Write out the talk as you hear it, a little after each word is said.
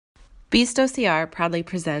Beast OCR proudly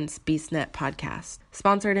presents BeastNet Podcast,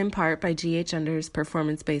 sponsored in part by GH Under's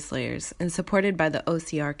Performance Base Layers and supported by the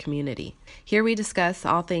OCR community. Here we discuss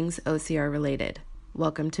all things OCR related.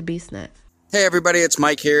 Welcome to BeastNet. Hey everybody, it's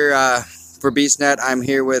Mike here for BeastNet. I'm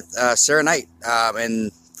here with Sarah Knight,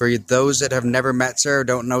 and for those that have never met Sarah,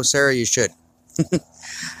 don't know Sarah, you should.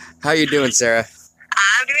 How you doing, Sarah?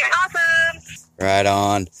 I'm doing awesome. Right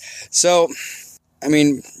on. So, I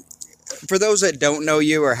mean, for those that don't know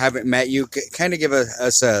you or haven't met you, kind of give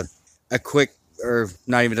us a quick, or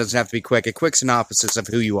not even, doesn't have to be quick, a quick synopsis of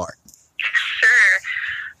who you are. Sure.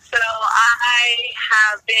 So I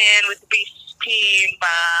have been with the Beast team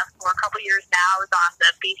for a couple years now. I was on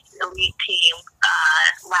the Beast Elite team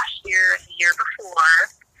last year and the year before.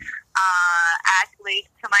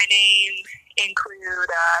 Accolades to my name include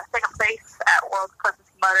second place at World's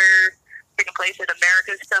Toughest Mudder, second place at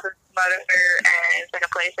America's Toughest Mudder, and second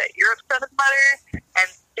place at Europe's Toughest Mudder, and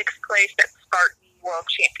sixth place at Spartan World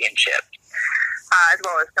Championship, as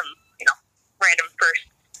well as some, random first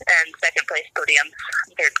and second place podiums,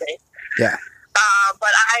 third place. Yeah.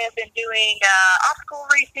 But I have been doing obstacle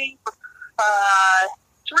racing for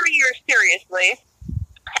 3 years seriously,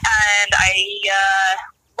 and I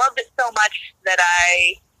loved it so much that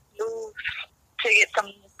I moved to get some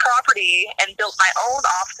property and built my own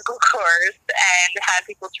obstacle course and had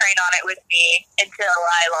people train on it with me until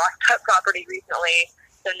I lost that property recently.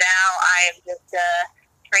 So now I am just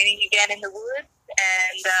training again in the woods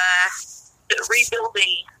and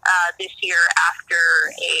rebuilding this year after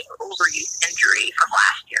a overuse injury from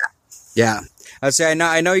last year. Yeah, I'd say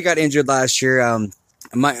I know you got injured last year.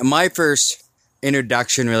 My first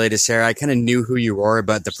introduction really to Sarah, I kind of knew who you were,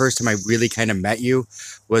 but the first time I really kind of met you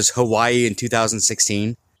was Hawaii in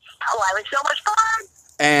 2016. Hawaii was so much fun.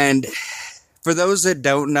 And for those that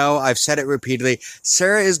don't know, I've said it repeatedly,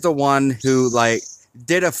 Sarah is the one who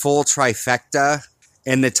did a full trifecta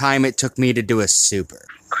in the time it took me to do a super.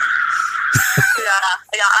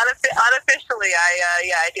 Yeah. Unofficially,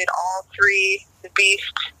 I did all three: the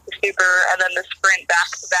Beast, the Super, and then the Sprint back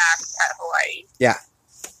to back at Hawaii. Yeah.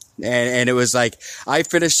 And it was like, I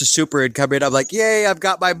finished the super and come in, I'm like, yay, I've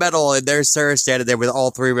got my medal. And there's Sarah standing there with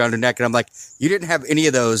all three around her neck. And I'm like, you didn't have any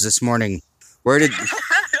of those this morning. Where did,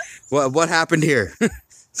 what happened here?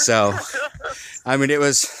 So, I mean, it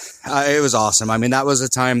was awesome. I mean, that was a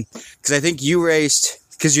time, because I think you raced,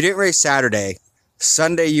 because you didn't race Saturday.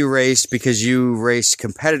 Sunday you raced because you raced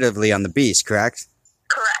competitively on the Beast, correct?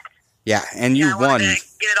 Correct. Yeah, and you won. To get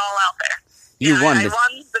it all out there. You won. I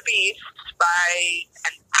won the Beast by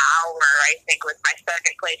an hour, I think, with my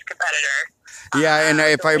second place competitor. Yeah, and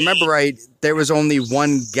if I remember right, there was only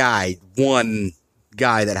one guy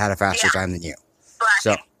that had a faster time than you. Bracket.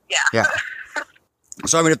 So yeah.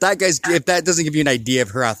 So I mean, if that doesn't give you an idea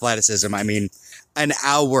of her athleticism, I mean, an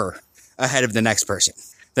hour ahead of the next person,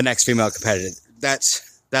 the next female competitor,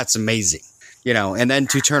 that's amazing, And then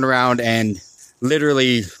to turn around and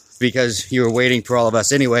literally, because you were waiting for all of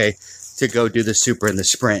us anyway, to go do the super and the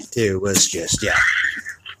sprint too was just, yeah.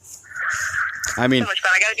 I mean, so much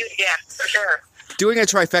fun. I gotta do it again, for sure. Doing a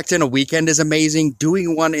trifecta in a weekend is amazing.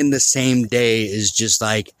 Doing one in the same day is just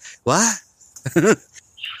like, what?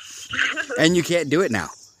 And you can't do it now.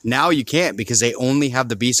 Now you can't because they only have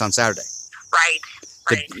the Beast on Saturday.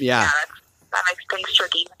 Right. Yeah. That makes things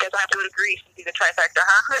tricky. I guess I have to go to Greece and do the trifecta,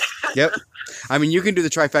 huh? Yep. I mean, you can do the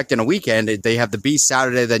trifecta in a weekend. They have the Beast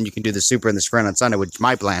Saturday, then you can do the super and the sprint on Sunday, which is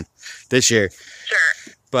my plan this year.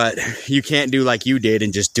 Sure. But you can't do like you did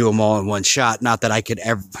and just do them all in one shot. Not that I could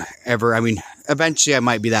ever. I mean, eventually I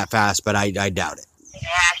might be that fast, but I doubt it. Yeah.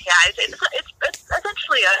 It's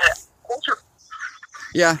essentially a ultra.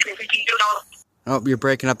 Yeah. If you can do it all. Oh, you're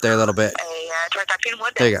breaking up there a little bit. A trifecta in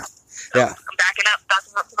one day. There you go. So Yeah. I'm backing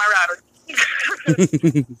up to my router.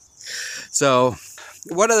 So,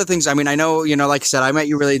 what other things? I mean, I know, like I said, I met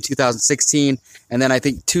you really in 2016, and then I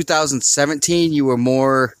think 2017 you were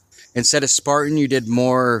more, instead of Spartan, you did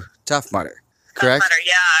more Tough Mudder, correct? Tough Mudder,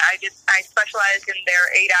 yeah. I specialized in their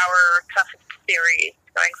 8-hour toughest series,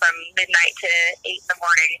 going from midnight to 8 in the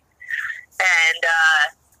morning, and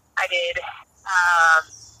I did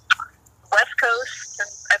West Coast, and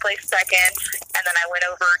I placed second, and then I went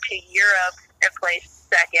over to Europe and placed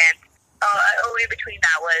second. In between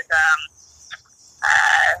that was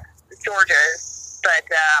Georgia's, but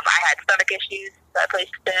I had stomach issues, so I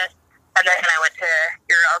placed fifth, and then I went to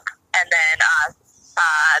Europe, and then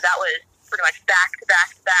that was pretty much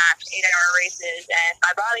back-to-back 8-hour races, and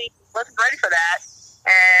my body wasn't ready for that,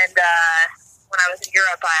 and when I was in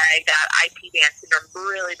Europe, I got IT band syndrome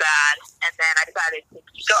really bad, and then I decided to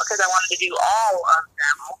keep going because I wanted to do all of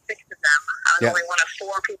them, all 6 of them. I was only one of 4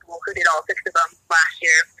 people who did all 6 of them last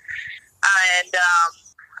year.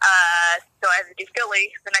 to Philly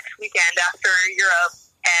the next weekend after Europe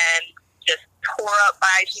and just tore up my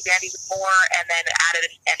IT band even more, and then added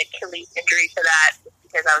an Achilles injury to that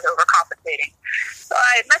because I was overcompensating. So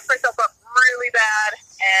I messed myself up really bad,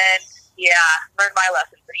 and learned my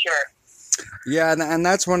lesson for sure. Yeah, and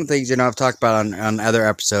that's one of the things, I've talked about on other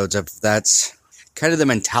episodes of that's kind of the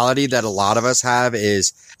mentality that a lot of us have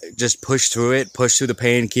is just push through it, push through the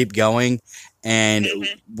pain, keep going. And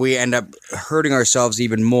we end up hurting ourselves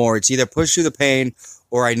even more. It's either push through the pain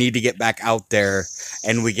or I need to get back out there,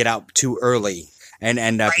 and we get out too early and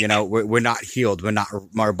end up, we're not healed.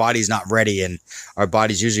 Our body's not ready, and our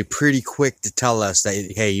body's usually pretty quick to tell us that,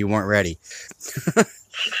 hey, you weren't ready.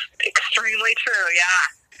 Extremely true, yeah.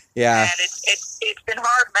 Yeah. And it's been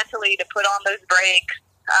hard mentally to put on those brakes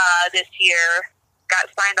this year.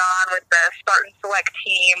 Got signed on with the Spartan Select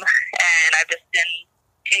team, and I've just been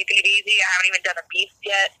taking it easy. I haven't even done a beast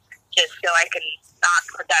yet, just so I can not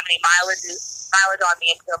put that many mileage on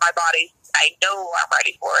me until my body, I know I'm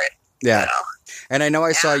ready for it. Yeah. So, and I know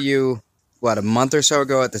I saw you, a month or so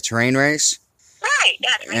ago at the terrain race? Right,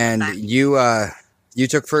 yeah. And you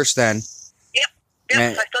took first then. Yep,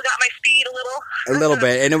 and I still got my speed a little. A little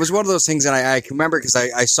bit. And it was one of those things that I can remember because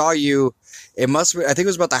I saw you, I think it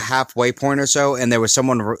was about the halfway point or so, and there was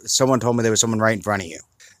someone told me there was someone right in front of you.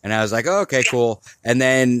 And I was like, oh, okay, cool. And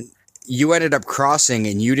then you ended up crossing,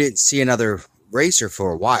 and you didn't see another racer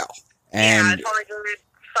for a while. And it's only been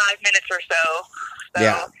 5 minutes or so.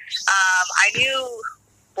 I knew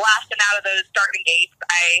blasting out of those starting gates,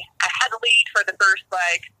 I had the lead for the first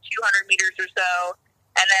 200 meters or so,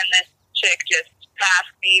 and then this chick just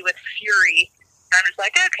passed me with fury. And I'm just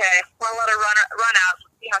like, okay, well, let her run out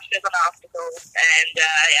and see how she does on the obstacles. And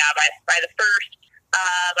by the first,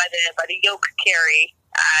 by the yoke carry,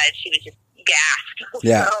 she was just gassed.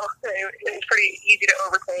 Yeah. So it was pretty easy to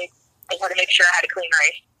overtake. I had to make sure I had a clean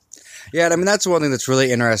race. Yeah, I mean, that's one thing that's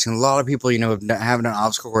really interesting. A lot of people, haven't done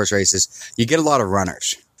obstacle course races. You get a lot of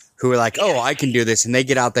runners who are like, oh, I can do this. And they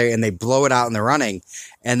get out there and they blow it out in the running.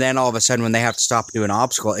 And then all of a sudden when they have to stop and do an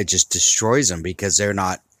obstacle, it just destroys them because they're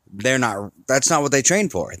not, that's not what they train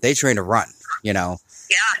for. They train to run, Yeah.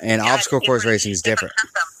 And obstacle course racing is different.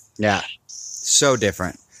 Yeah. So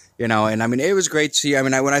different, and I mean, it was great to see. I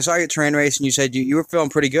mean, when I saw you at terrain race and you said you were feeling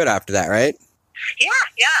pretty good after that, right?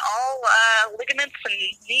 Yeah, all ligaments and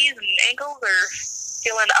knees and ankles are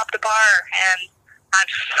feeling up to par, and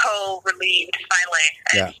I'm so relieved finally.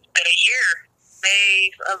 Yeah. It's been a year.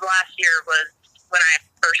 May of last year was when I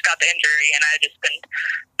first got the injury, and I've just been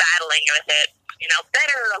battling with it,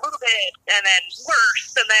 better a little bit, and then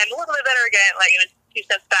worse, and then a little bit better again. Like, it was 2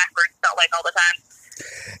 steps backwards, felt like all the time.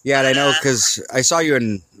 Yeah, and I know because I saw you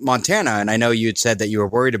in Montana, and I know you had said that you were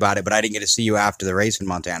worried about it, but I didn't get to see you after the race in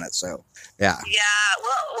Montana, so, yeah. Yeah,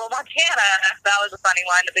 well, Montana, that was a funny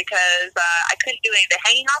one because I couldn't do any of the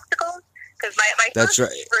hanging obstacles because my That's first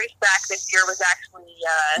right. race back this year was actually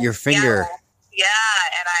your finger.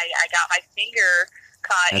 Yeah, and I got my finger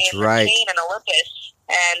caught That's in right. the chain in Olympus,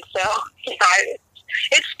 and so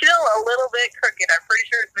it's still a little bit crooked. I'm pretty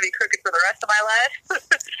sure it's going to be crooked for the rest of my life.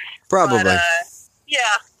 Probably. But,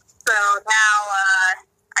 yeah, so now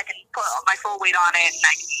I can put my full weight on it, and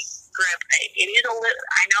I can grip. It is a little.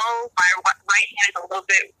 I know my right hand is a little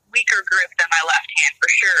bit weaker grip than my left hand for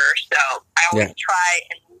sure. So I always try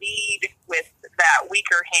and lead with that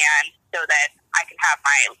weaker hand so that I can have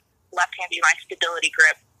my left hand be my stability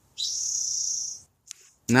grip.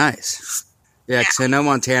 Nice. Yeah, because I know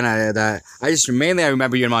Montana. I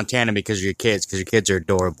remember you in Montana because of your kids are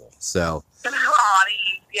adorable. So. Oh, I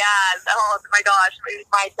mean, yeah. Oh my gosh, it was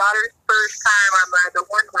my daughter's first time on the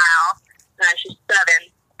 1 mile. She's 7,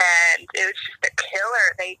 and it was just a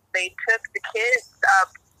killer. They took the kids up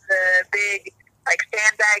the big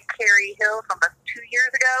sandbag carry hill from 2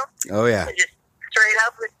 years ago. Oh yeah. And just straight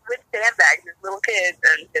up with sandbags as little kids,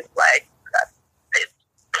 and just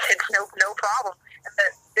it's no problem. And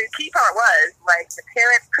the key part was the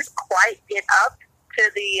parents couldn't quite get up to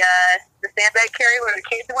the sandbag carry where the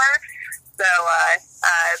kids were. So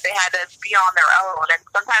they had to be on their own, and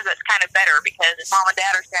sometimes that's kind of better because if mom and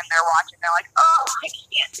dad are standing there watching, they're like, "Oh, I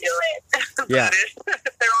can't do it." Yeah. But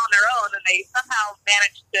if they're on their own, and they somehow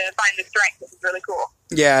manage to find the strength, which is really cool.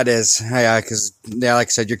 Yeah, it is. Yeah, because like I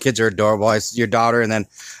said, your kids are adorable. Your daughter, and then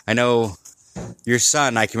I know your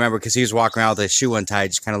son. I can remember because he was walking around with his shoe untied,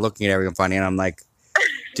 just kind of looking at everything funny, and I'm like,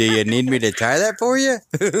 "Do you need me to tie that for you?"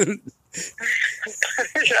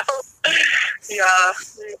 Yeah,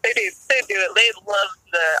 they do it. They love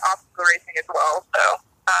the obstacle racing as well, so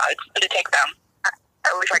it's fun to take them. I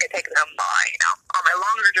wish I could take them on my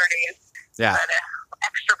longer journeys. Yeah. But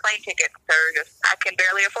extra plane tickets are just, I can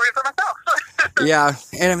barely afford it for myself. Yeah,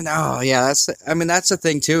 and I mean, that's the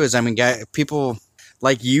thing too. Is I mean, people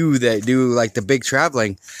like you that do like the big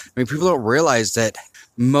traveling. I mean, people don't realize that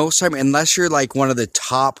most time, unless you're like one of the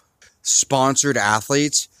top sponsored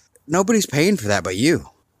athletes, nobody's paying for that but you.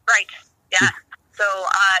 Right. Yeah. So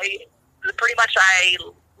I live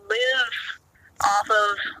off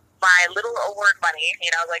of my little award money.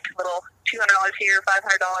 Like little $200 here, $500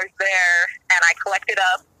 there, and I collect it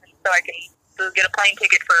up so I can get a plane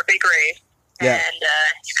ticket for a big race. Yeah. And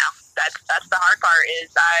that's the hard part is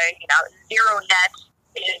zero net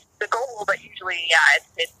is the goal, but usually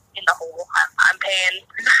it's in the hole. I'm paying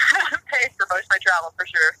for most of my travel for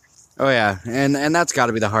sure. Oh yeah, and that's got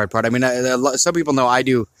to be the hard part. I mean, some people know I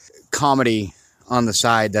do comedy on the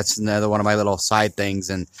side. That's another one of my little side things,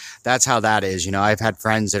 and that's how that is. I've had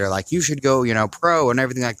friends that are like, you should go, pro and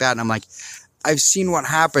everything like that, and I'm like, I've seen what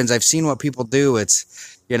happens. I've seen what people do.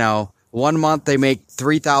 It's, 1 month they make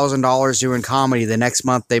 $3,000 doing comedy. The next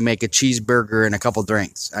month they make a cheeseburger and a couple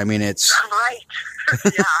drinks. I mean, it's right.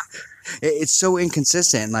 Yeah. It's so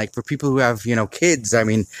inconsistent. Like for people who have, kids, I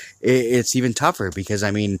mean, it's even tougher because,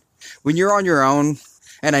 I mean, when you're on your own,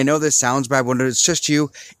 and I know this sounds bad when it's just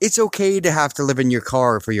you, it's okay to have to live in your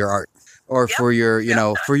car for your art or for your,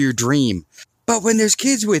 for your dream. But when there's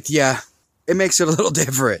kids with you, it makes it a little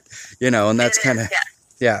different, and that's kind of,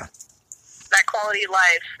 yeah. That quality of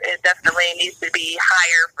life, it definitely needs to be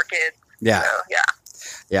higher for kids. Yeah. So, yeah.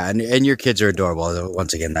 Yeah. And your kids are adorable.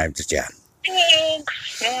 Once again, Thanks.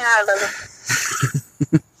 Yeah, I love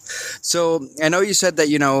them. So I know you said that,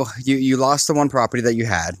 you lost the one property that you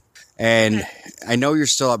had. And I know you're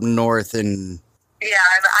still up north in... Yeah,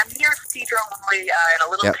 I'm near Cedro Lily in a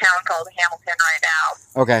little town called Hamilton right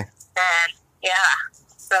now. Okay. And, yeah,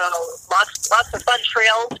 so lots of fun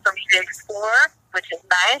trails for me to explore, which is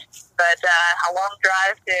nice. But a long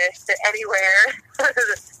drive to anywhere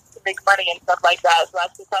to make money and stuff like that. So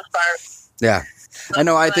that's the tough part. Yeah. I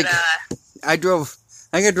know, I think I drove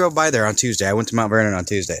by there on Tuesday. I went to Mount Vernon on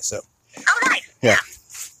Tuesday, so... Oh, nice. Yeah.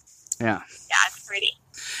 Yeah, it's pretty.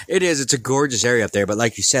 It is. It's a gorgeous area up there. But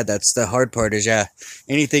like you said, that's the hard part is,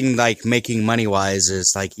 anything like making money wise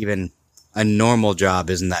is like even a normal job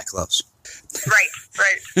isn't that close. Right.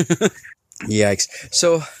 Yikes.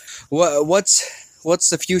 So what's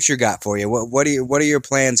the future got for you? What are your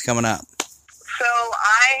plans coming up? So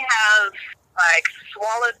I have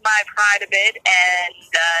swallowed my pride a bit and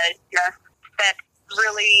just set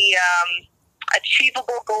really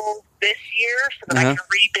achievable goals this year so that I can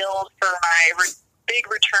rebuild for my big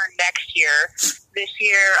return next year. This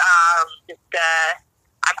year,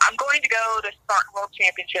 I'm going to go to Spartan World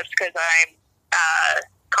Championships because I'm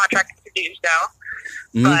contracted to do so.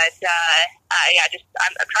 Mm-hmm. But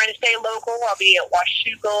I'm trying to stay local. I'll be at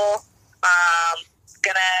Washougal.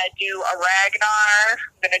 Gonna do a Ragnar.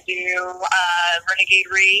 I'm gonna do Renegade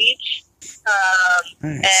Rage.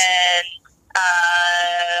 Nice. And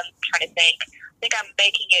I'm trying to think. I think I'm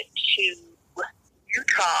making it to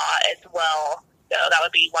Utah as well. So that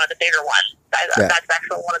would be one of the bigger ones. That's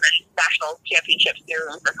actually one of the national championship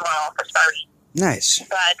series as well for Spartan. Nice.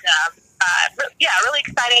 But really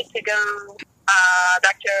excited to go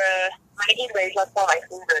back to Renegade Rage. That's one of my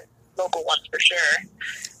favorite local ones for sure.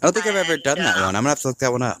 I don't think I've ever done that one. I'm gonna have to look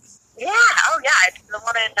that one up. Yeah. Oh yeah. It's the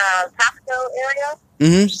one in Pasco area.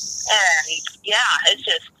 Mm-hmm. And it's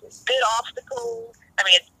just good obstacles. I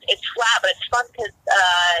mean, it's flat, but it's fun because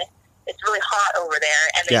it's really hot over there,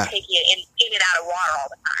 and they take you in and out of water all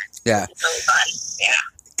the time. Yeah. It's really fun. Yeah.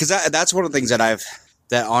 Because that's one of the things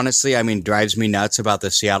that honestly, I mean, drives me nuts about the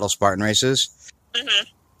Seattle Spartan races. Mm-hmm.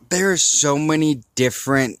 There are so many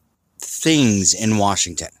different things in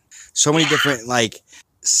Washington. So many different,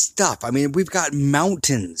 stuff. I mean, we've got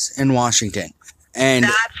mountains in Washington. And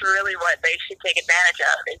that's really what they should take advantage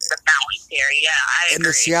of is the mountains here. Yeah, I agree. And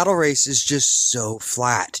the Seattle race is just so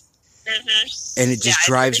flat. Mm-hmm. And it just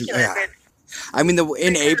drives me. Yeah. I mean,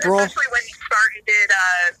 in April, especially when Spartan did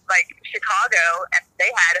Chicago, and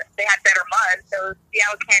they had better mud, so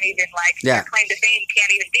Seattle can't even claim to fame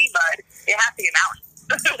can't even be mud. It has to be mountains.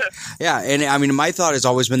 Yeah, and I mean, my thought has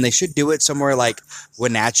always been they should do it somewhere like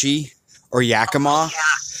Wenatchee or Yakima,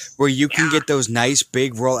 where you can get those nice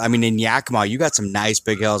big roll. I mean, in Yakima, you got some nice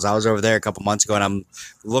big hills. I was over there a couple months ago, and I'm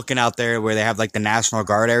looking out there where they have the National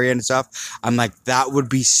Guard area and stuff. I'm like, that would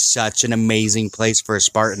be such an amazing place for a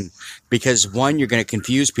Spartan because one, you're going to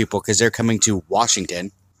confuse people because they're coming to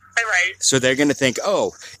Washington. Right. So they're going to think,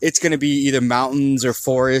 oh, it's going to be either mountains or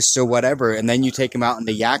forests or whatever. And then you take them out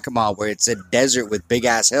into Yakima where it's a desert with big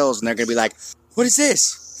ass hills, and they're going to be like, what is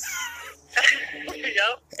this?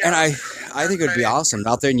 And I think it would be awesome.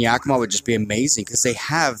 Out there in Yakima would just be amazing because they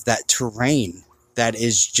have that terrain that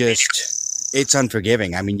is just it's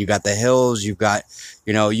unforgiving. I mean, you got the hills, you've got,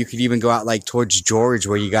 you could even go out like towards George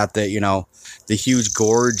where you got the, the huge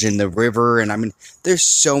gorge and the river. And I mean, there's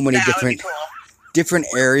so many different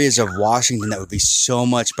areas of Washington that would be so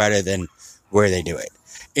much better than where they do it.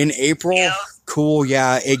 In April, cool,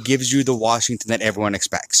 yeah, it gives you the Washington that everyone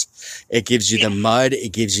expects. It gives you the mud,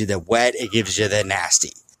 it gives you the wet, it gives you the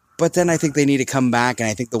nasty. But then I think they need to come back, and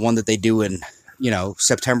I think the one that they do in,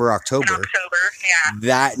 September, October,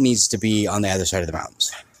 that needs to be on the other side of the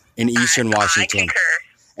mountains in eastern Washington.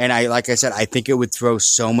 And like I said, I think it would throw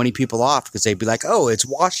so many people off because they'd be like, oh, it's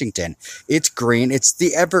Washington. It's green. It's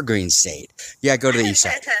the evergreen state. Yeah, go to the east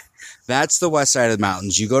side. That's the west side of the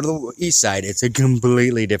mountains. You go to the east side, it's a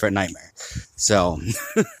completely different nightmare. So.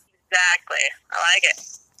 Exactly. I like it.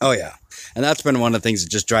 Oh, yeah. And that's been one of the things that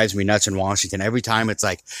just drives me nuts in Washington. Every time it's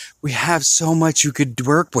like, we have so much you could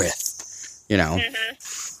work with,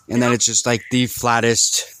 And then it's just like the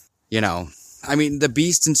flattest, I mean, the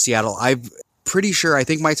Beast in Seattle, I'm pretty sure, I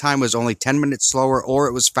think my time was only 10 minutes slower or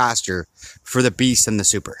it was faster for the Beast than the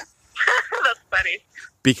Super. That's funny.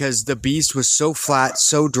 Because the Beast was so flat,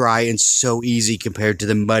 so dry, and so easy compared to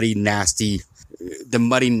the muddy nastiness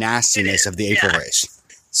of the April race.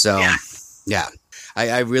 So, yeah.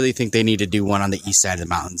 I really think they need to do one on the east side of the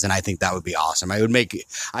mountains, and I think that would be awesome. I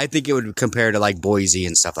think it would compare to like Boise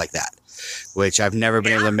and stuff like that, which I've never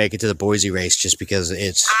been able to make it to the Boise race just because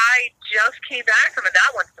it's. I just came back from it.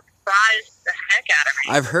 That one surprised the heck out of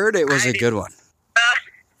me. I've heard it was a good one.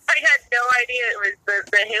 I had no idea it was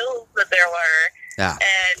the hills that there were. Yeah.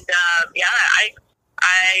 And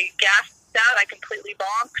I gasped out. I completely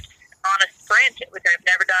bonked on a sprint, which I've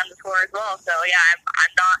never done before as well. So yeah,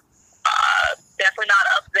 I'm not. Definitely not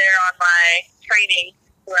up there on my training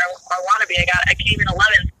where I want to be. I came in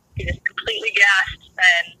 11th. He just completely gassed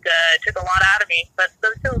and took a lot out of me. But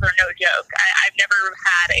those hills are no joke. I've never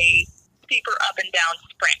had a steeper up and down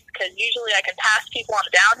sprint because usually I can pass people on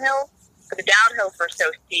the downhill, but the downhills were so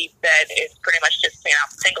steep that it's pretty much just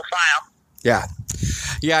single file.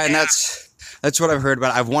 Yeah, and that's what I've heard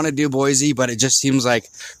about. I've wanted to do Boise, but it just seems like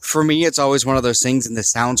for me it's always one of those things, and this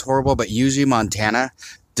sounds horrible, but usually Montana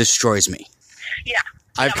destroys me. Yeah.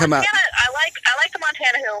 I've come out. I like the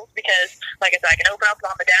Montana hills because, like I said, I can open up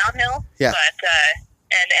on the downhill. Yeah. But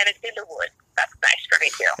and it's in the woods. That's nice for me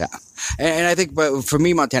too. Yeah. And I think, but for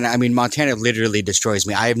me, Montana literally destroys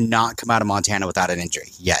me. I have not come out of Montana without an injury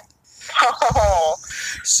yet. Oh.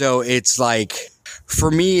 So it's like, for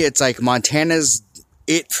me, it's like Montana's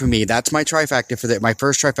it for me. That's my trifecta my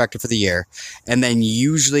first trifecta for the year. And then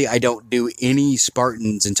usually I don't do any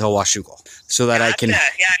Spartans until Washougal so that I can. Yeah, I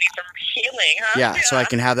need some healing, huh? Yeah, so I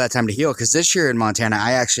can have that time to heal. Because this year in Montana,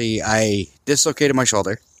 I dislocated my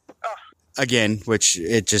shoulder again, which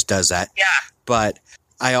it just does that. Yeah. But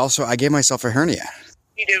I gave myself a hernia.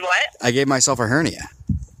 You did what? I gave myself a hernia.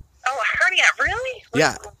 Oh, a hernia? Really?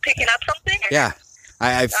 Yeah. Picking up something? Yeah.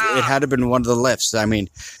 It had to have been one of the lifts. I mean,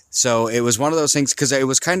 so it was one of those things because it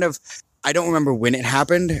was kind of, I don't remember when it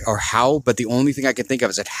happened or how, but the only thing I could think of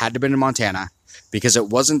is it had to have been in Montana because it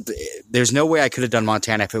wasn't, there's no way I could have done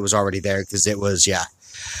Montana if it was already there because it was,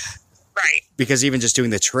 Right. Because even just doing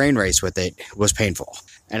the terrain race with it was painful.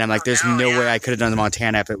 And I'm like, there's no way I could have done the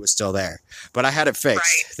Montana if it was still there. But I had it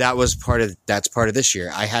fixed. Right. That's part of this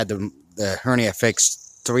year. I had the hernia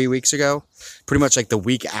fixed 3 weeks ago, pretty much like the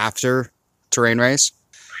week after terrain race.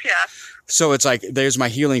 Yeah. So it's like, there's my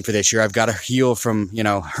healing for this year. I've got to heal from,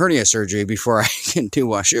 hernia surgery before I can do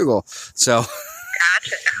Washougal. So.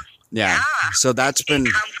 Gotcha. Yeah. So that's been.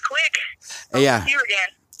 It comes quick. Yeah. Here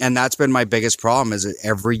again. And that's been my biggest problem is that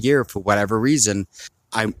every year, for whatever reason,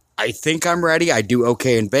 I think I'm ready. I do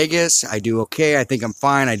okay in Vegas. I do okay. I think I'm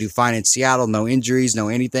fine. I do fine in Seattle. No injuries, no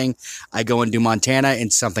anything. I go and do Montana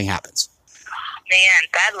and something happens. Oh, man,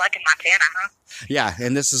 bad luck in Montana, huh? Yeah,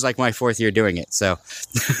 and this is like my 4th year doing it. So,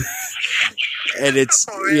 and it's,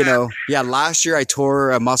 last year I tore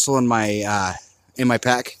a muscle in my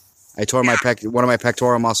pec. I tore one of my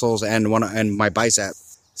pectoral muscles and my bicep.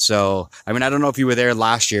 So, I mean, I don't know if you were there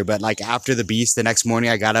last year, but like after the Beast, the next morning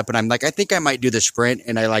I got up and I'm like, I think I might do the sprint.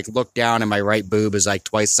 And I like look down and my right boob is like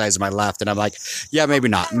twice the size of my left. And I'm like, yeah, maybe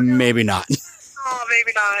not. Maybe not. Oh,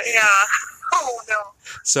 maybe not. Yeah. Oh, no.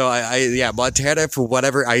 So Montana for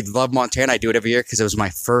whatever. I love Montana. I do it every year because it was my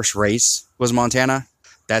first race was Montana.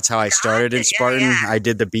 That's how I started in Spartan. Yeah. I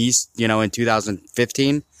did the Beast, in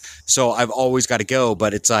 2015. So I've always got to go,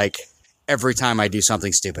 but it's like, every time I do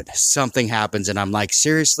something stupid, something happens and I'm like,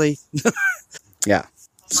 seriously? Yeah.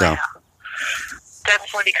 So,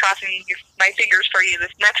 definitely be crossing my fingers for you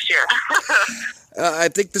this next year. I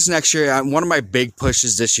think this next year, one of my big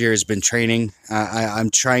pushes this year has been training. I'm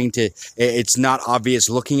trying to, it's not obvious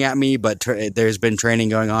looking at me, but there's been training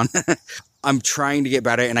going on. I'm trying to get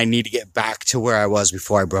better, and I need to get back to where I was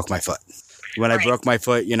before I broke my foot. When I broke my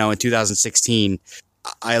foot, in 2016,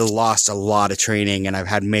 I lost a lot of training, and I've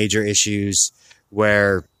had major issues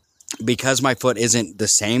where, because my foot isn't the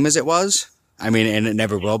same as it was, and it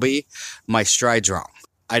never will be, my stride's wrong.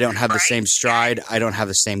 I don't have the same stride. I don't have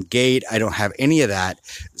the same gait. I don't have any of that.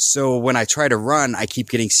 So when I try to run, I keep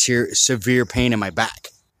getting severe pain in my back.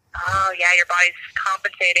 Oh, yeah, your body's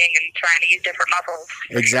compensating and trying to use different muscles.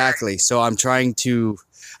 Exactly. Sure. So I'm trying to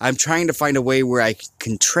find a way where I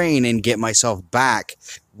can train and get myself back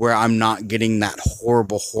where I'm not getting that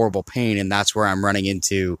horrible, horrible pain. And that's where I'm running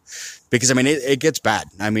into, because it gets bad.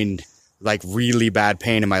 Like really bad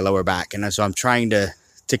pain in my lower back. And so I'm trying to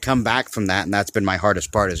come back from that. And that's been my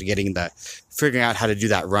hardest part, is figuring out how to do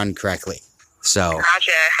that run correctly. So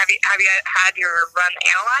gotcha. Have you had your run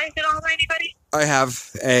analyzed at all by anybody? I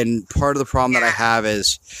have, and part of the problem that I have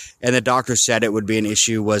is, and the doctor said it would be an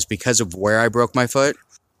issue, was because of where I broke my foot.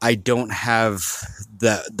 I don't have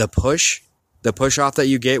the push off that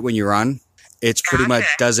you get when you run. It's pretty much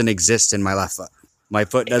doesn't exist in my left foot. My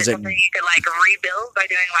foot doesn't. Is it something you could rebuild by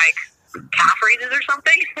doing calf raises or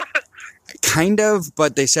something? Kind of,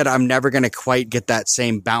 but they said I'm never going to quite get that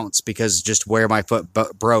same bounce, because just where my foot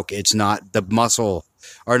broke, it's not the muscle,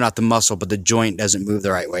 or not the muscle, but the joint doesn't move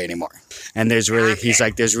the right way anymore. And there's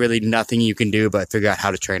really nothing you can do but figure out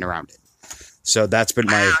how to train around it. So that's been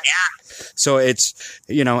so it's,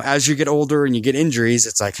 as you get older and you get injuries,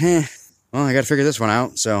 it's like, well, I got to figure this one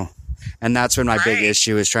out. So, and that's been my big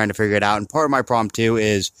issue, is trying to figure it out. And part of my problem too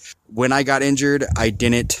is, when I got injured, I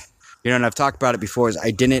didn't, and I've talked about it before, is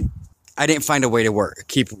I didn't find a way to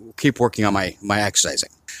keep working on my exercising.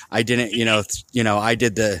 I didn't, I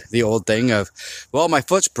did the old thing of, well, my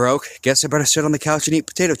foot's broke, guess I better sit on the couch and eat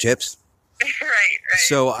potato chips. Right.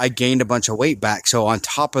 So I gained a bunch of weight back. So on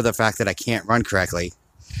top of the fact that I can't run correctly,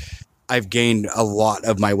 I've gained a lot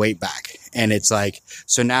of my weight back. And it's like,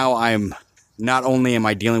 so now not only am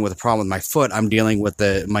I dealing with a problem with my foot, I'm dealing with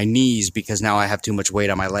my knees, because now I have too much weight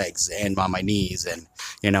on my legs and on my knees. And,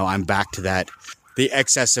 I'm back to the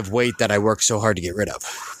excessive weight that I worked so hard to get rid of.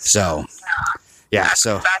 So, yeah. That's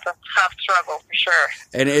a tough struggle for sure.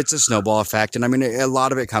 And it's a snowball effect. And a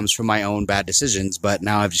lot of it comes from my own bad decisions, but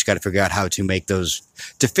now I've just got to figure out how to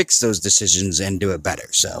fix those decisions and do it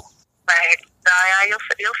better. So. Right. You'll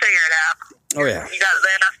figure it out. Oh, yeah. You got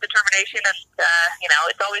enough determination, and,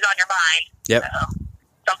 it's always on your mind. Yep.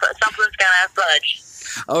 So something's going to budge.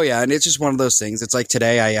 Oh, yeah. And it's just one of those things. It's like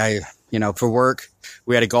today, I for work,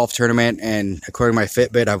 we had a golf tournament, and according to my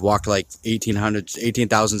Fitbit, I've walked like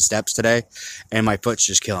 18,000 steps today, and my foot's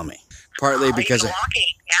just killing me. Partly because of walking,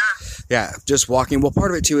 yeah, just walking. Well,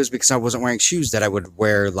 part of it too is because I wasn't wearing shoes that I would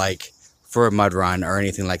wear for a mud run or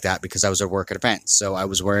anything like that, because I was at work at events. So I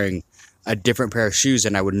was wearing a different pair of shoes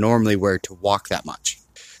than I would normally wear to walk that much.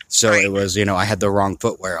 So It was, I had the wrong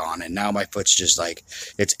footwear on, and now my foot's just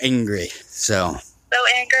it's angry. So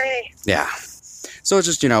angry. Yeah. So it's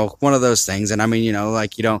just, one of those things. And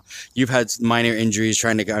you've had minor injuries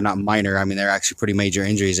trying to go, not minor. They're actually pretty major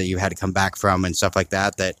injuries that you had to come back from and stuff like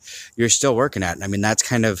that you're still working at. And that's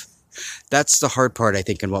the hard part, I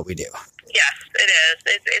think, in what we do. Yes, it is.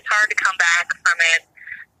 It's hard to come back from it,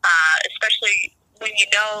 especially when you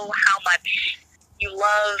know how much you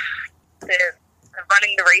love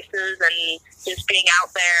running the races and just being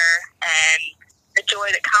out there, and the joy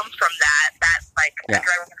that comes from that adrenaline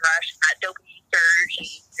rush, that dopamine surge, and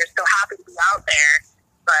you're so happy to be out there,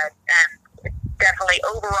 but it definitely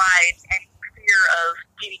overrides any fear of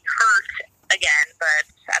getting hurt again. But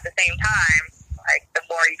at the same time, the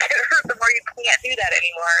more you get hurt, the more you can't do that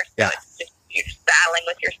anymore. So it's just, you're battling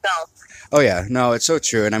with yourself. Oh yeah, no, it's so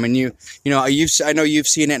true. And I know you've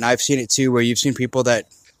seen it, and I've seen it too, where you've seen people that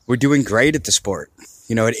were doing great at the sport,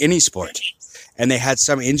 at any sport, and they had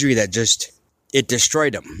some injury that it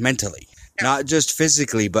destroyed them mentally. Not just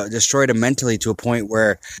physically, but destroyed them mentally, to a point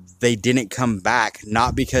where they didn't come back,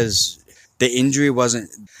 not because the injury was, it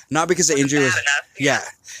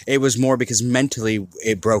was more because mentally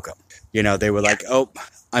it broke them. They were like, oh,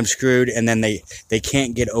 I'm screwed. And then they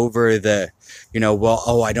can't get over the,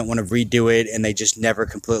 I don't want to redo it. And they just never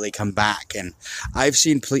completely come back. And I've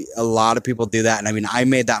seen a lot of people do that. And I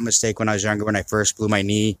made that mistake when I was younger, when I first blew my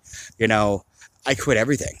knee. I quit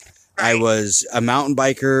everything. I was a mountain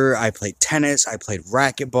biker. I played tennis. I played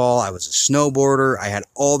racquetball. I was a snowboarder. I had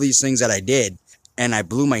all these things that I did, and I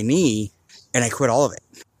blew my knee, and I quit all of it.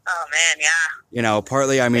 Oh man, yeah. You know,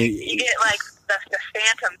 partly, I mean, You get like the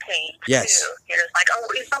phantom pain. Yes. Too. You're just like, oh,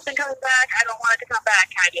 is something coming back? I don't want it to come back,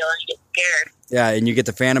 kind of deal, and you get scared. yeah, and you get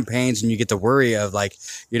the phantom pains, and you get the worry of, like,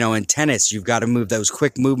 you know, in tennis, you've got to move those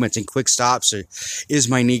quick movements and quick stops. Or is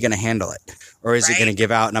my knee going to handle it? Or is it going to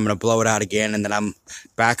give out and I'm going to blow it out again? And then I'm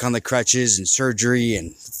back on the crutches and surgery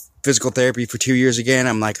and physical therapy for 2 years again.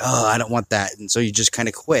 I'm like, oh, I don't want that. And so you just kind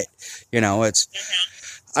of quit. You know,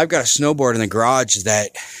 I've got a snowboard in the garage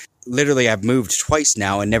that literally I've moved twice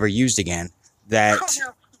now and never used again. That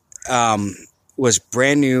was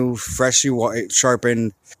brand new, freshly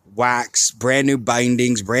sharpened, wax, brand new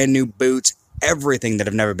bindings, brand new boots, everything that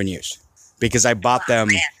have never been used. Because I bought them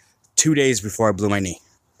 2 days before I blew my knee.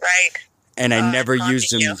 Right. And I never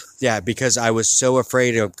used them. Yeah, because I was so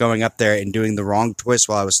afraid of going up there and doing the wrong twist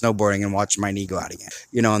while I was snowboarding and watching my knee go out again.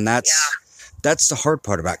 You know, and that's the hard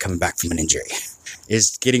part about coming back from an injury,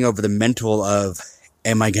 is getting over the mental of,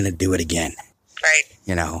 am I going to do it again? Right.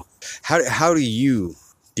 You know, how do you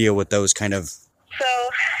deal with those kind of? So,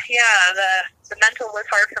 yeah, the mental was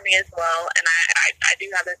hard for me as well, and I do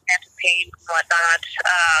have this phantom pain and whatnot,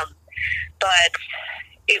 but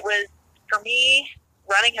it was, for me,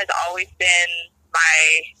 running has always been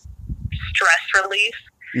my stress relief,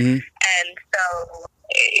 and so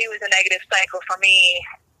it was a negative cycle for me,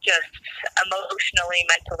 just emotionally,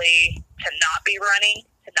 mentally, to not be running,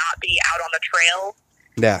 to not be out on the trail.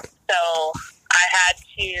 Yeah. So I had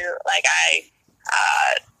to, like, I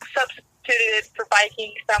substituted for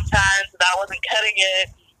biking sometimes. That wasn't cutting it.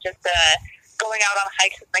 Just going out on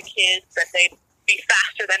hikes with my kids, that they'd be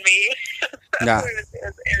faster than me. So Yeah. it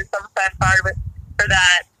was some fun part of it for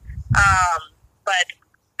that. But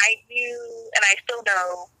I knew, and I still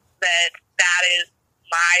know, that is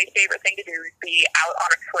my favorite thing to do, is be out on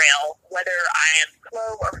a trail, whether I am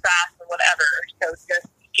slow or fast or whatever. So just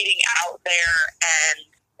getting out there and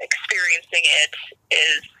experiencing it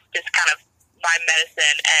is just kind of my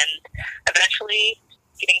medicine, and eventually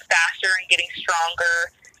getting faster and getting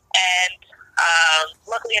stronger. And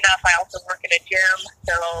luckily enough, I also work in a gym,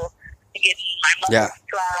 so getting my muscles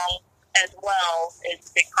strong as well is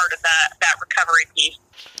a big part of that recovery piece.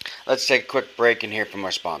 Let's take a quick break and hear from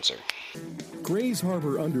our sponsor. Grays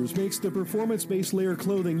Harbor Unders makes the performance-based layer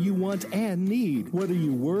clothing you want and need. Whether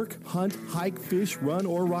you work, hunt, hike, fish, run,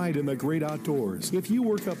 or ride in the great outdoors. If you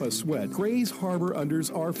work up a sweat, Grays Harbor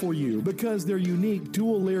Unders are for you, because their unique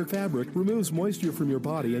dual-layer fabric removes moisture from your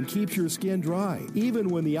body and keeps your skin dry, even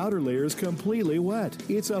when the outer layer is completely wet.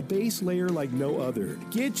 It's a base layer like no other.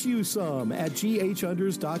 Get you some at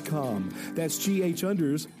ghunders.com. That's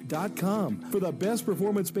ghunders.com for the best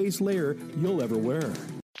performance-based layer you'll ever wear.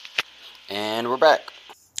 And we're back.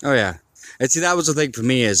 Oh, yeah. And see, that was the thing for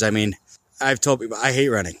me is, I mean, I've told people I hate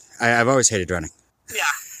running. I've always hated running. Yeah.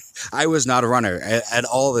 I was not a runner at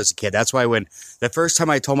all as a kid. That's why when the first time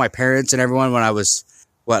I told my parents and everyone when I was,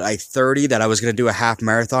 30, that I was going to do a half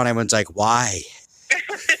marathon, everyone's like, why?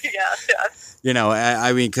 Yeah. You know,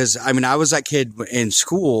 I mean, because, I was that kid in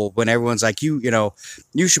school when everyone's like, you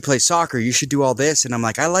should play soccer. You should do all this. And I'm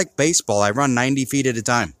like, I like baseball. I run 90 feet at a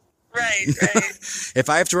time. Right. If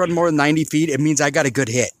I have to run more than 90 feet, it means I got a good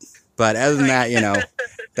hit. But other than that,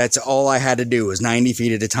 that's all I had to do was 90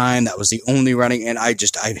 feet at a time. That was the only running. And I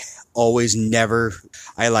always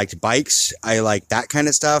I liked bikes. I liked that kind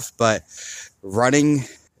of stuff. But running,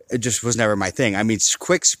 it just was never my thing. I mean,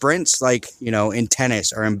 quick sprints, like, in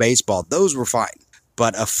tennis or in baseball, those were fine.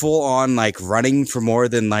 But a full on, like, running for more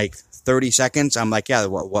than, 30 seconds, I'm like, yeah,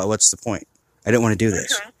 what's the point? I didn't want to do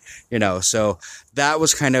this. So that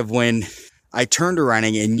was kind of when I turned to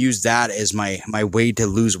running and used that as my way to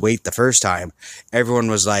lose weight the first time. Everyone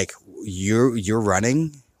was like, you're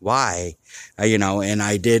running? Why? And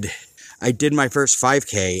I did my first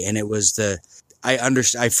 5K, and it was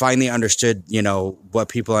I finally understood, what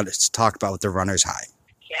people talk about with the runner's high.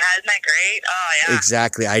 Yeah, isn't that great? Oh, yeah.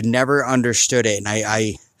 Exactly. I never understood it. And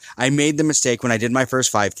I made the mistake when I did my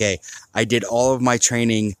first 5K. I did all of my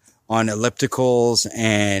training on ellipticals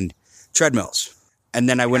and treadmills. And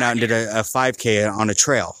then I went out and did a 5K on a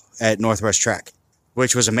trail at Northwest Track,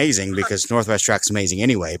 which was amazing because Northwest Track's amazing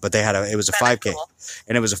anyway. But it was a 5K. Cool.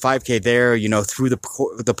 And it was a 5K there, through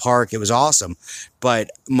the park. It was awesome. But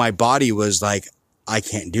my body was like, I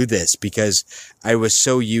can't do this because I was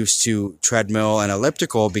so used to treadmill and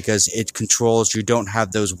elliptical because it controls. You don't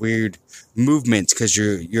have those weird movements because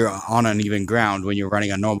you're on uneven ground when you're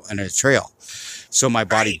running on a trail. So my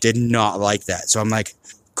body did not like that. So I'm like,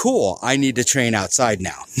 cool, I need to train outside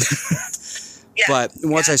now. Yeah. But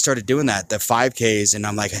once I started doing that, the 5Ks, and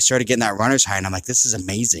I'm like, I started getting that runner's high, and I'm like, this is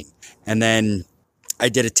amazing. And then I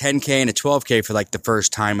did a 10K and a 12K for like the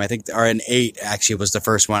first time. I think, or an 8 actually was the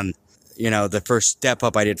first one. You know, the first step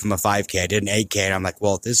up I did from a 5K. I did an 8K, and I'm like,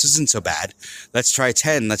 well, this isn't so bad. Let's try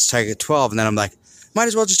 10. Let's try 12. And then I'm like, might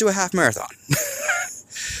as well just do a half marathon.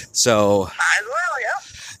 So, As well,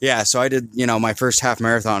 yeah, so I did, you know, my first half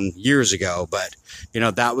marathon years ago, but, you know,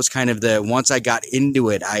 that was kind of once I got into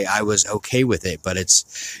it, I was okay with it, but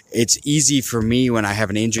it's easy for me when I have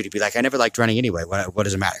an injury to be like, I never liked running anyway. What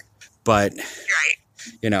does it matter? But,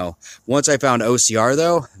 right. you know, once I found OCR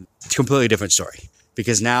though, completely different story,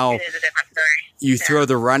 because now It is a different story. you throw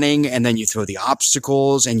the running and then you throw the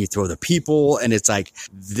obstacles and you throw the people, and it's like,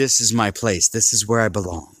 this is my place. This is where I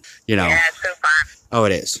belong, you know? Yeah, it's so fun. Oh,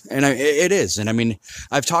 it is. And it is. And I mean,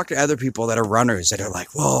 I've talked to other people that are runners that are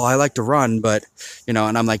like, well, I like to run, but, you know,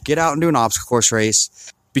 and I'm like, get out and do an obstacle course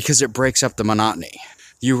race because it breaks up the monotony.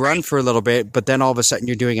 You run for a little bit, but then all of a sudden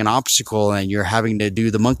you're doing an obstacle and you're having to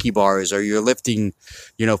do the monkey bars, or you're lifting,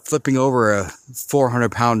 you know, flipping over a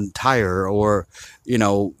 400-pound tire, or, you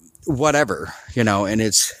know, whatever, you know, and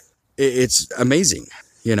it's amazing,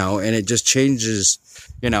 you know, and it just changes,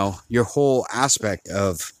 you know, your whole aspect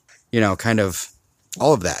of, you know, kind of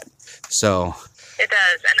all of that. So It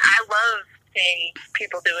does, and I love seeing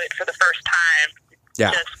people do it for the first time.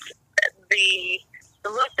 yeah, Just the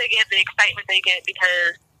look they get, the excitement they get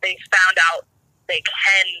because they found out they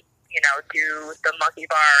can, you know, do the monkey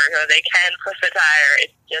bars, or they can push the tire.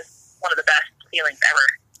 It's just one of the best feelings ever.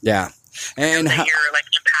 yeah. And That you're like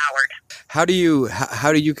empowered. how do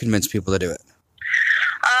you convince people to do it?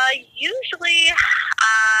 Usually,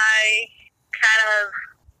 I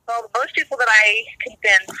most people that I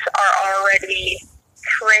convince are already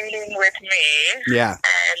training with me. Yeah.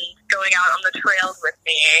 And going out on the trails with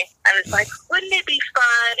me. And it's like, wouldn't it be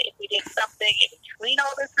fun if we did something in between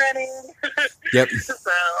all this running? Yep. So,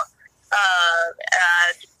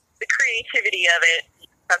 the creativity of it,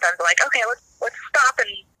 sometimes I'm like, okay, let's stop and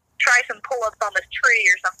try some pull-ups on this tree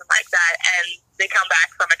or something like that. And they come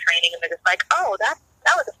back from a training and they're just like, oh, that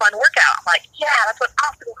was a fun workout. I'm like, yeah, that's what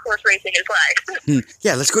obstacle course racing is like.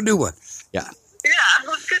 Yeah, let's go do one. Yeah. Yeah,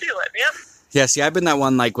 let's go do it. Yep. Yeah, see, I've been that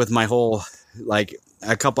one, like, with my whole, like,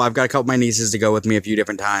 I've got a couple of my nieces to go with me a few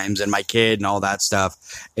different times, and my kid and all that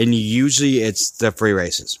stuff. And usually it's the free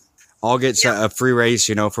races. I'll get a free race,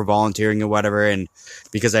 you know, for volunteering or whatever. And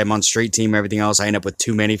because I'm on street team, everything else, I end up with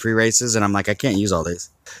too many free races. And I'm like, I can't use all these.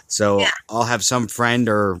 So I'll have some friend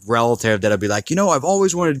or relative that'll be like, you know, I've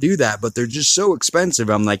always wanted to do that, but they're just so expensive.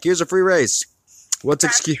 I'm like, here's a free race. What's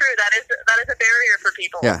That's excuse? true. That is a barrier for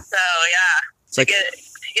people. Yeah. So, yeah. It's like, To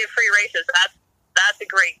get free races, that's a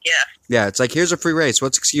great gift. yeah, it's like, here's a free race.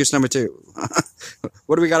 What's excuse number 2?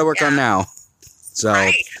 What do we got to work on now? So,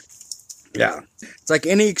 Right. yeah, it's like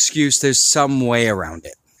any excuse, there's some way around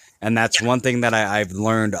it. And that's one thing that I've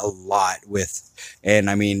learned a lot with. And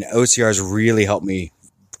I mean, OCR's really helped me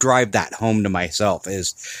drive that home to myself,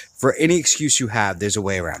 is for any excuse you have, there's a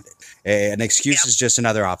way around it. An excuse is just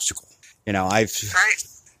another obstacle. You know,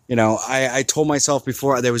 I told myself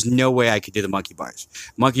before there was no way I could do the monkey bars.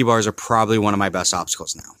 Monkey bars are probably one of my best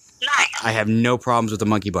obstacles now. Nice. I have no problems with the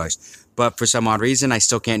monkey bars, but for some odd reason, I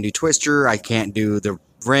still can't do twister. I can't do the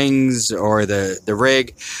rings or the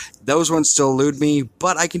rig. Those ones still elude me,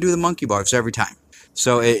 but I can do the monkey bars every time.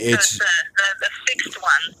 So it's the fixed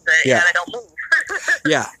ones that don't move.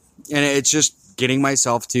 yeah, and it's just getting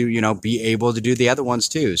myself to, you know, be able to do the other ones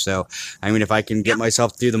too. So, I mean, if I can get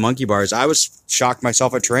myself to do the monkey bars, I was shocked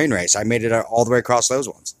myself at terrain race. I made it all the way across those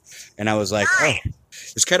ones, and I was like, oh,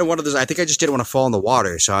 it's kind of one of those. I think I just didn't want to fall in the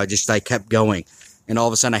water, so I just like kept going, and all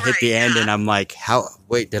of a sudden I hit the end, and I'm like, how?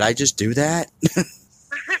 Wait, did I just do that?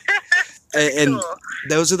 And cool.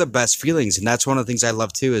 Those are the best feelings, and that's one of the things I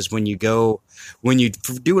love too. Is when you do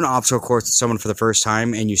an obstacle course with someone for the first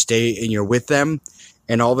time, and you stay and you're with them,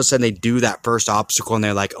 and all of a sudden they do that first obstacle, and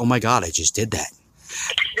they're like, "Oh my god, I just did that!"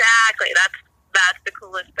 Exactly. That's the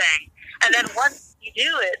coolest thing. And then once you do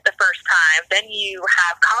it the first time, then you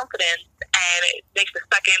have confidence, and it makes the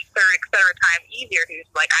second, third, etc. time easier. Because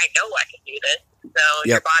like, I know I can do this, so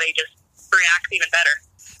your body just reacts even better.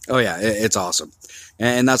 Oh yeah, it's awesome.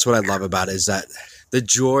 And that's what I love about it, is that the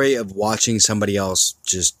joy of watching somebody else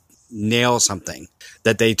just nail something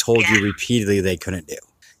that they told you repeatedly they couldn't do,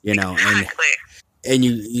 you know, and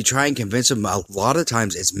you try and convince them. A lot of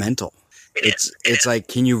times it's mental. It's like,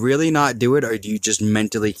 can you really not do it? Or do you just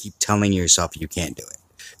mentally keep telling yourself you can't do it?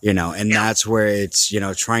 You know, and that's where it's, you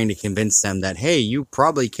know, trying to convince them that, hey, you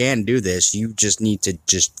probably can do this. You just need to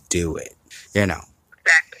just do it, you know?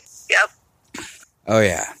 Exactly. Yep. Oh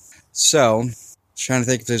yeah. So, trying to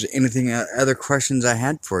think if there's anything other questions I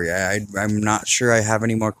had for you. I'm not sure I have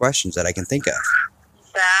any more questions that I can think of.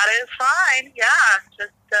 That is fine. Yeah.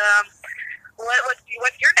 Just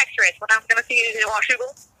what's your next race? When I'm going to see you in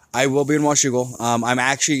Washougal? I will be in Washougal. I'm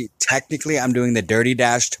actually, technically, I'm doing the Dirty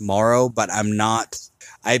Dash tomorrow, but I'm not.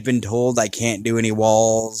 I've been told I can't do any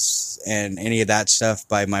walls and any of that stuff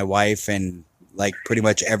by my wife and like pretty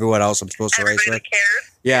much everyone else I'm supposed to race with. Everybody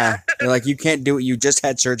cares. Yeah. They're like, you can't do it. You just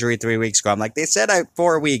had surgery 3 weeks ago. I'm like, they said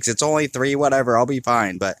 4 weeks. It's only 3, whatever. I'll be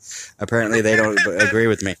fine. But apparently they don't agree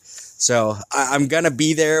with me. So I'm going to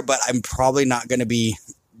be there, but I'm probably not going to be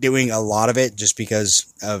doing a lot of it just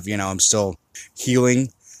because of, I'm still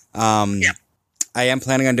healing. Yeah. I am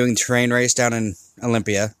planning on doing terrain race down in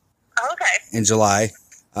Olympia in July.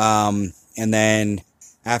 And then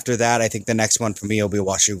after that, I think the next one for me will be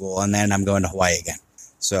Washougal, and then I'm going to Hawaii again.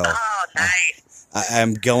 So nice.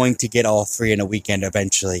 I'm going to get all 3 in a weekend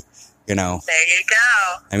eventually, There you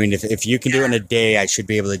go. I mean, if you can do it in a day, I should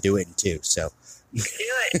be able to do it in 2, so. You can do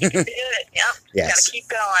it. You can do it. Yep. Yes. You gotta keep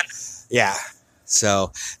going. Yeah.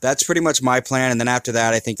 So that's pretty much my plan. And then after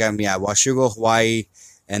that, I think I'm, Washougal, Hawaii,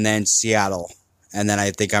 and then Seattle. And then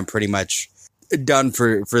I think I'm pretty much done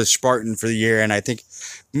for Spartan for the year. And I think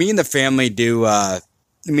me and the family do,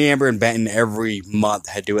 me, Amber, and Benton every month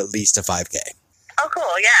had do at least a 5K. Oh,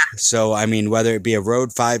 cool. Yeah. So, I mean, whether it be a road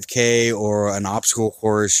 5K or an obstacle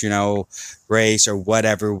course, race or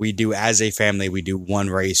whatever we do as a family, we do 1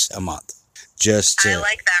 race a month. I like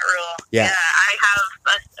that rule. Yeah.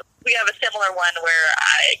 We have a similar one where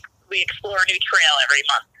we explore a new trail every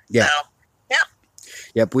month. Yeah. So, yeah.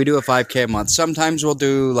 Yep, we do a 5K a month. Sometimes we'll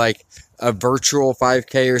do like a virtual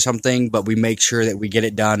 5K or something, but we make sure that we get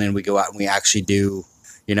it done and we go out and we actually do,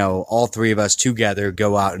 all 3 of us together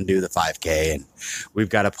go out and do the 5K. And we've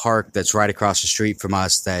got a park that's right across the street from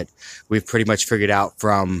us that we've pretty much figured out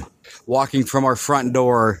from walking from our front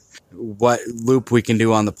door what loop we can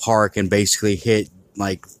do on the park and basically hit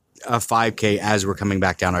like a 5K as we're coming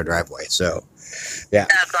back down our driveway. So, yeah.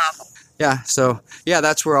 That's awesome. Yeah, so, yeah,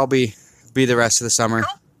 that's where I'll be the rest of the summer.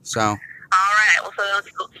 Cool. So. All right. Well, so it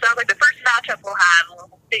sounds like the first matchup we'll have.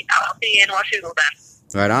 I'll see you in Washougal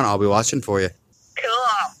then. Right on. I'll be watching for you.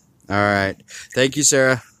 Cool. All right. Thank you,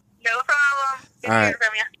 Sarah. No problem. Good All to right. hear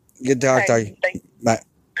from you. Good talk to you. Thanks. Bye.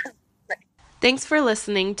 Thanks for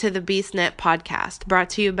listening to the BeastNet podcast,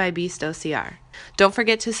 brought to you by Beast OCR. Don't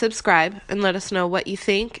forget to subscribe and let us know what you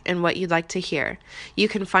think and what you'd like to hear. You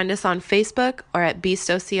can find us on Facebook or at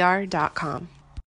beastocr.com.